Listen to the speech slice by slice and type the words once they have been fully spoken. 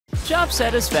Job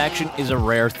satisfaction is a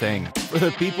rare thing for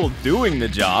the people doing the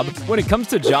job. When it comes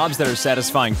to jobs that are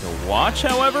satisfying to watch,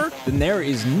 however, then there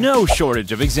is no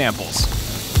shortage of examples.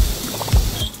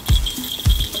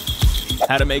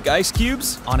 How to make ice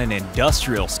cubes on an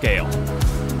industrial scale.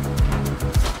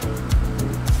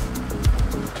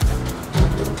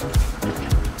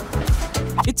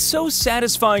 It's so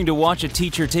satisfying to watch a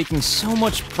teacher taking so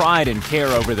much pride and care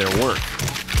over their work.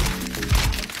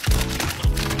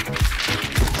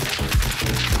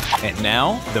 And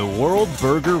now, the World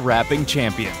Burger Wrapping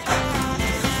Champion.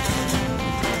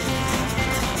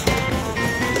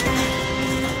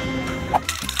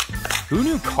 Who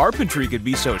knew carpentry could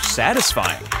be so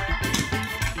satisfying?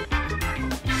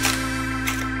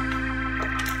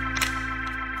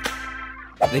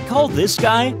 They call this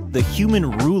guy the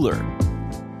human ruler.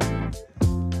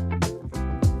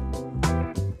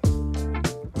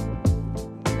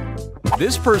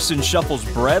 This person shuffles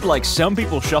bread like some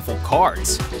people shuffle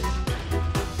cards.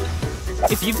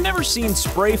 If you've never seen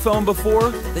spray foam before,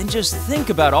 then just think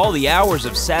about all the hours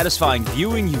of satisfying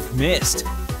viewing you've missed.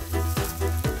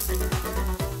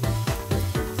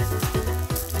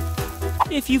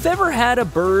 If you've ever had a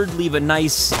bird leave a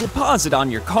nice deposit on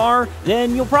your car,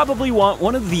 then you'll probably want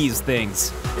one of these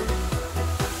things.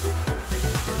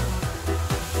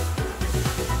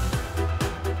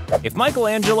 If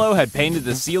Michelangelo had painted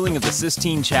the ceiling of the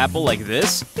Sistine Chapel like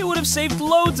this, it would have saved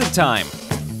loads of time.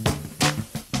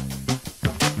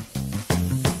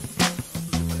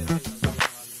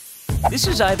 This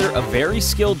is either a very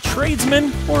skilled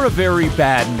tradesman or a very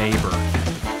bad neighbor.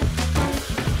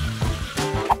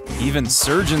 Even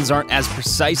surgeons aren't as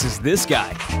precise as this guy.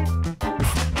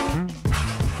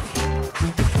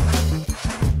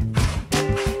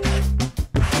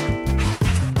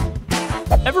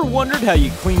 Ever wondered how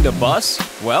you cleaned a bus?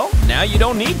 Well, now you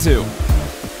don't need to.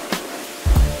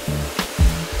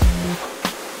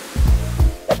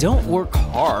 Don't work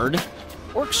hard,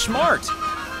 work smart.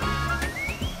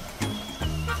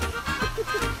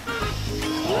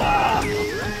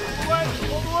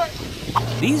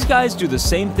 These guys do the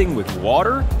same thing with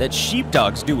water that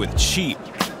sheepdogs do with sheep.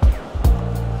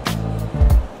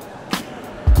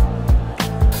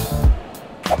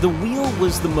 The wheel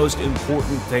was the most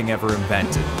important thing ever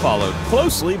invented, followed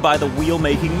closely by the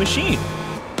wheel-making machine.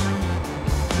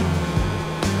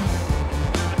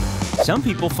 Some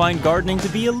people find gardening to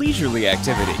be a leisurely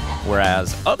activity,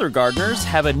 whereas other gardeners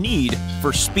have a need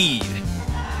for speed.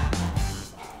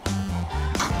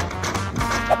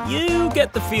 You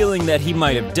get the feeling that he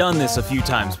might have done this a few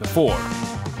times before.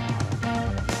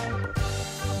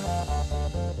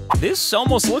 This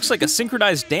almost looks like a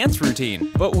synchronized dance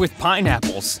routine, but with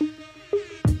pineapples.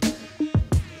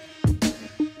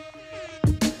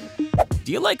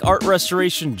 Do you like art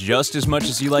restoration just as much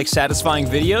as you like satisfying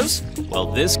videos?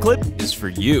 Well, this clip is for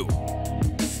you.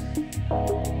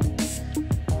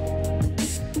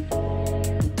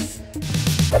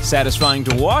 Satisfying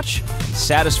to watch,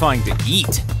 satisfying to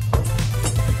eat.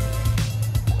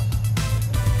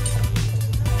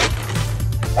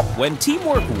 When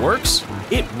teamwork works,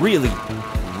 it really,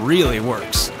 really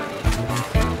works.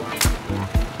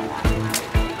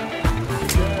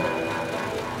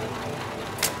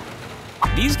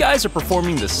 These guys are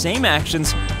performing the same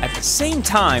actions at the same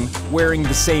time wearing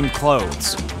the same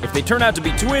clothes. If they turn out to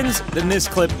be twins, then this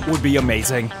clip would be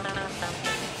amazing.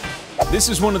 This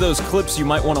is one of those clips you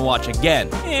might want to watch again,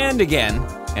 and again,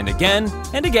 and again,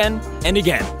 and again, and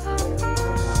again.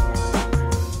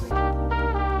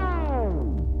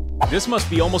 This must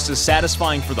be almost as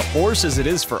satisfying for the horse as it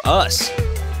is for us.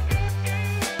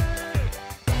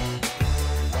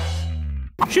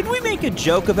 Should we make a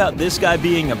joke about this guy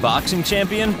being a boxing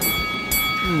champion?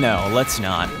 No, let's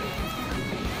not.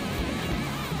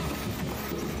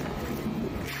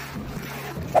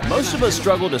 Most of us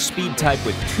struggle to speed type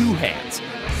with two hands.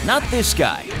 Not this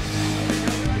guy.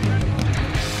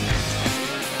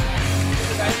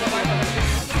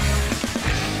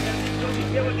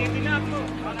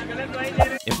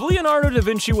 If Leonardo da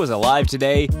Vinci was alive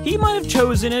today, he might have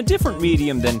chosen a different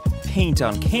medium than paint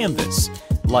on canvas,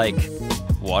 like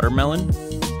watermelon.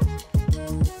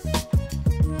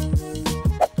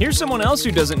 Here's someone else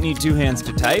who doesn't need two hands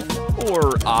to type,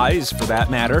 or eyes for that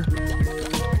matter.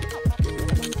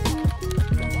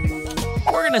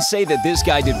 We're gonna say that this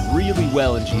guy did really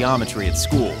well in geometry at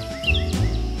school.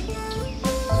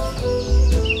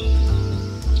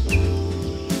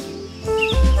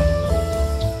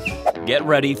 Get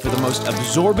ready for the most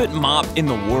absorbent mop in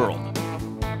the world.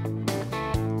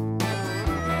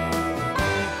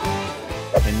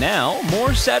 And now,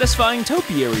 more satisfying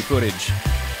topiary footage.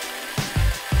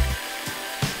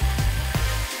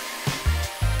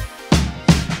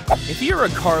 If you're a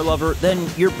car lover, then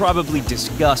you're probably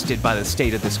disgusted by the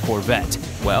state of this Corvette.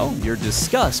 Well, your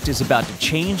disgust is about to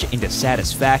change into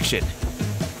satisfaction.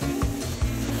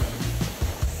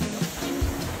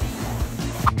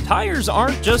 Tires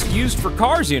aren't just used for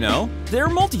cars, you know. They're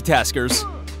multitaskers.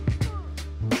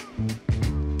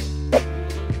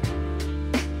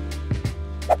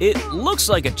 It looks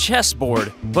like a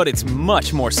chessboard, but it's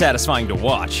much more satisfying to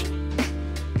watch.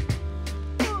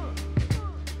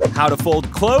 How to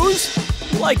fold clothes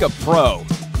like a pro.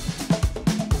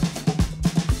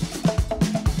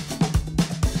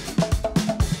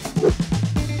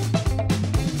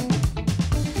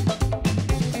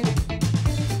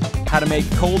 How to make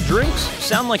cold drinks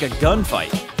sound like a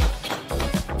gunfight.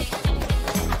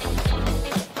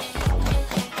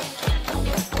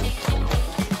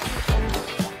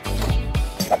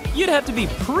 You'd have to be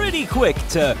pretty quick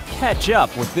to catch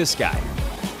up with this guy.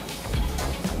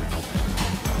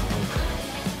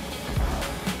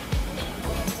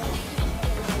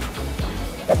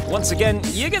 Once again,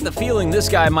 you get the feeling this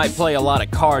guy might play a lot of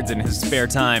cards in his spare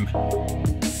time.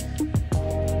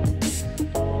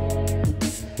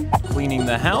 Cleaning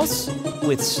the house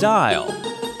with style.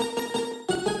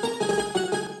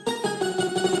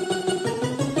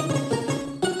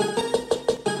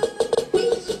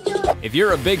 If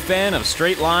you're a big fan of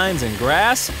straight lines and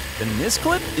grass, then this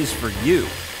clip is for you.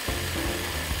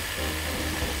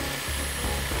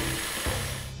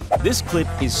 This clip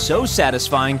is so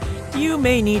satisfying, you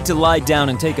may need to lie down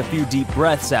and take a few deep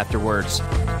breaths afterwards.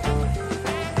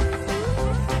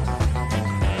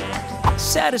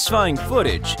 Satisfying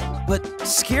footage, but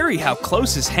scary how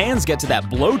close his hands get to that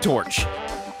blowtorch.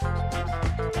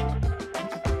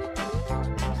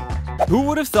 Who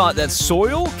would have thought that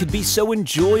soil could be so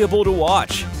enjoyable to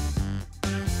watch?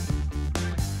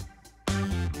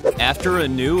 After a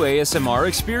new ASMR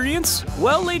experience?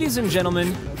 Well, ladies and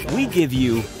gentlemen, we give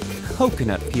you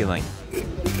coconut peeling.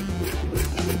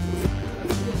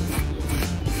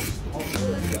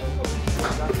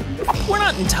 We're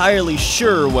not entirely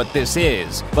sure what this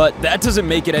is, but that doesn't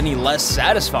make it any less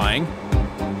satisfying.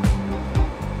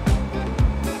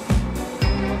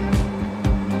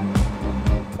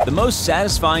 The most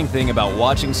satisfying thing about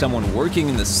watching someone working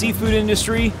in the seafood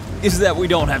industry is that we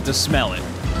don't have to smell it.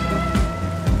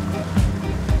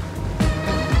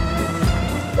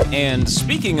 And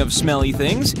speaking of smelly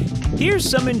things, here's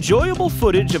some enjoyable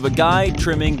footage of a guy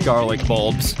trimming garlic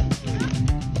bulbs.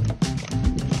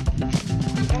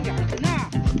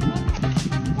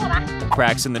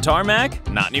 Cracks in the tarmac?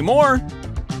 Not anymore.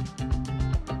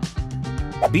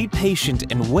 Be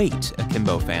patient and wait,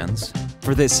 Akimbo fans,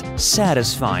 for this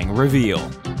satisfying reveal.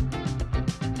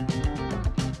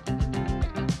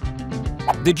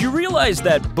 Did you realize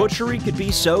that butchery could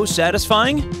be so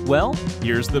satisfying? Well,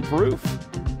 here's the proof.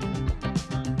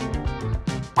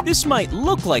 This might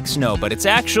look like snow, but it's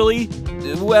actually,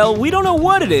 well, we don't know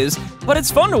what it is, but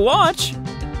it's fun to watch.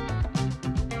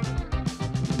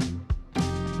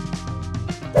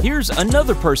 Here's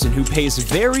another person who pays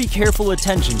very careful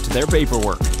attention to their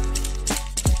paperwork.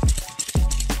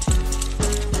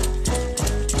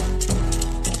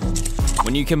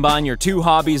 When you combine your two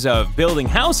hobbies of building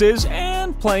houses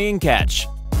and playing catch.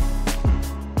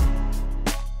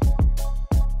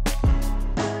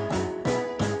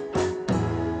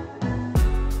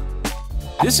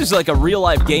 This is like a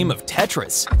real-life game of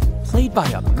Tetris, played by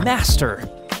a master.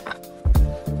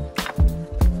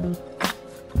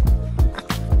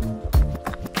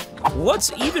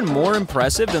 What's even more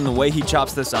impressive than the way he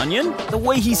chops this onion? The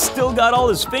way he's still got all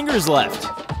his fingers left.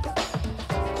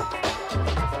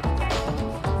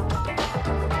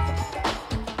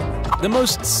 The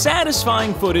most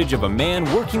satisfying footage of a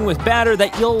man working with batter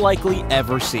that you'll likely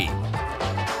ever see.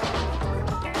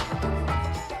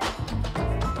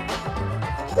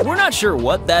 We're not sure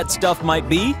what that stuff might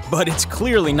be, but it's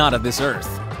clearly not of this earth.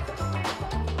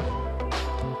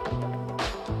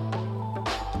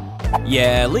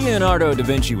 Yeah, Leonardo da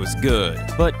Vinci was good,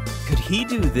 but could he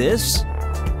do this?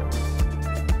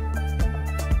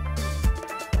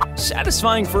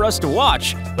 Satisfying for us to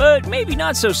watch, but maybe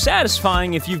not so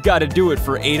satisfying if you've got to do it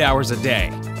for 8 hours a day.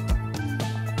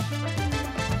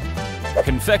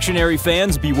 Confectionery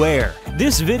fans, beware.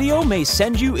 This video may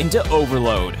send you into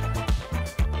overload.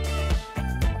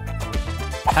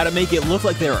 How to make it look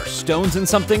like there are stones in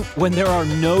something when there are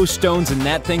no stones in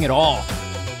that thing at all.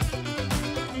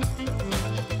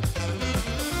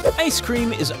 Ice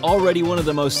cream is already one of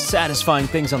the most satisfying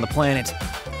things on the planet,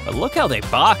 but look how they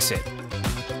box it.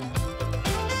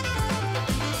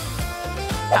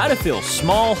 How to fill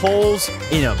small holes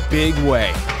in a big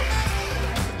way.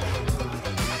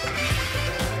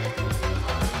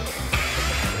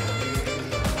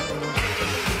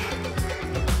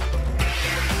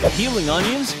 peeling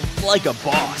onions like a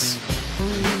boss.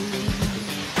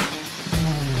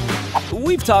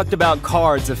 We've talked about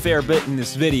cards a fair bit in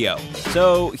this video,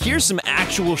 so here's some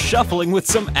actual shuffling with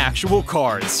some actual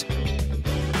cards.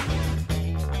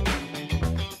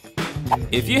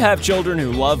 If you have children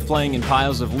who love playing in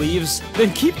piles of leaves,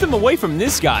 then keep them away from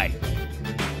this guy.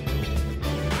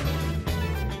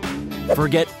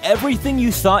 Forget everything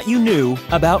you thought you knew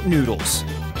about noodles.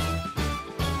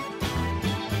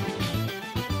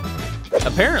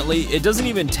 Apparently, it doesn't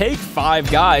even take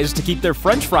 5 guys to keep their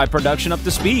French fry production up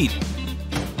to speed.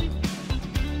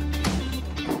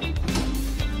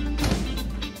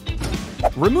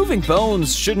 Removing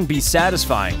bones shouldn't be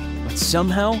satisfying, but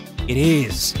somehow it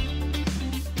is.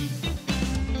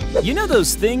 You know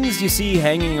those things you see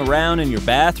hanging around in your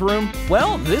bathroom?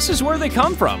 Well, this is where they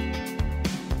come from.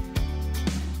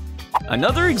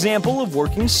 Another example of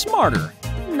working smarter,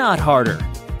 not harder.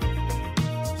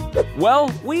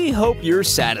 Well, we hope you're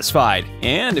satisfied.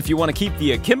 And if you want to keep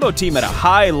the Akimbo team at a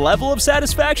high level of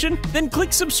satisfaction, then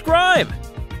click subscribe.